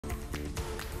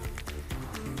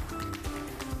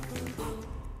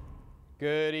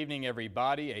Good evening,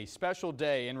 everybody. A special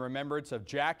day in remembrance of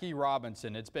Jackie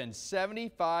Robinson. It's been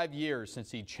 75 years since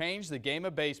he changed the game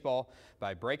of baseball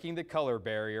by breaking the color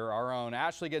barrier. Our own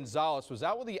Ashley Gonzalez was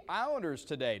out with the Islanders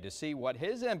today to see what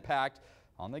his impact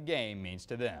on the game means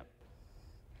to them.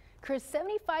 Chris,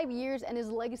 75 years and his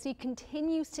legacy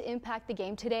continues to impact the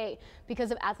game today.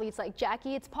 Because of athletes like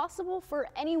Jackie, it's possible for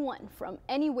anyone from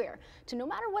anywhere to, no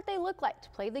matter what they look like, to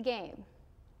play the game.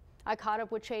 I caught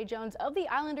up with Tre Jones of the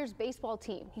Islanders baseball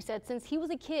team. He said since he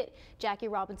was a kid, Jackie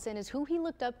Robinson is who he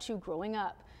looked up to growing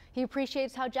up. He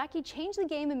appreciates how Jackie changed the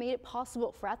game and made it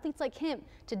possible for athletes like him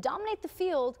to dominate the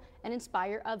field and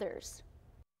inspire others.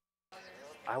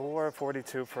 I wore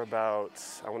 42 for about,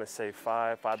 I want to say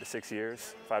 5 to 6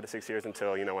 years. 5 to 6 years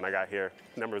until, when I got here,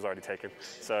 the number was already taken.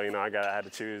 So, I had to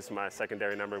choose my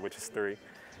secondary number, which is 3.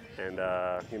 And,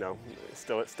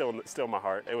 still my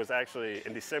heart. It was actually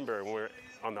in December when we were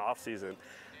on the off season.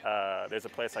 There's a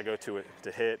place I go to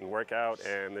hit and work out,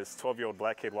 and this 12-year-old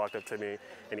black kid walked up to me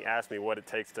and he asked me what it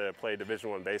takes to play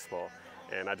Division I baseball.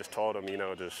 And I just told him,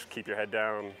 just keep your head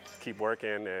down, keep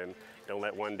working, and don't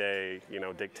let one day,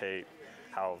 dictate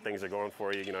how things are going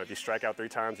for you. If you strike out 3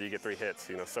 times, you get 3 hits,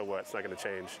 so what? It's not going to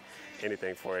change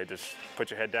anything for you. Just put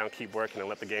your head down, keep working, and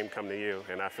let the game come to you.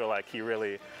 And I feel like he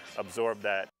really absorbed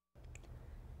that.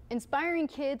 Inspiring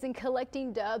kids and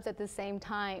collecting dubs at the same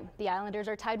time. The Islanders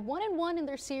are tied 1-1 in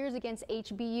their series against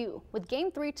HBU, with Game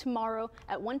 3 tomorrow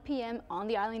at 1 p.m. on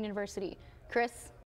the Island University. Chris?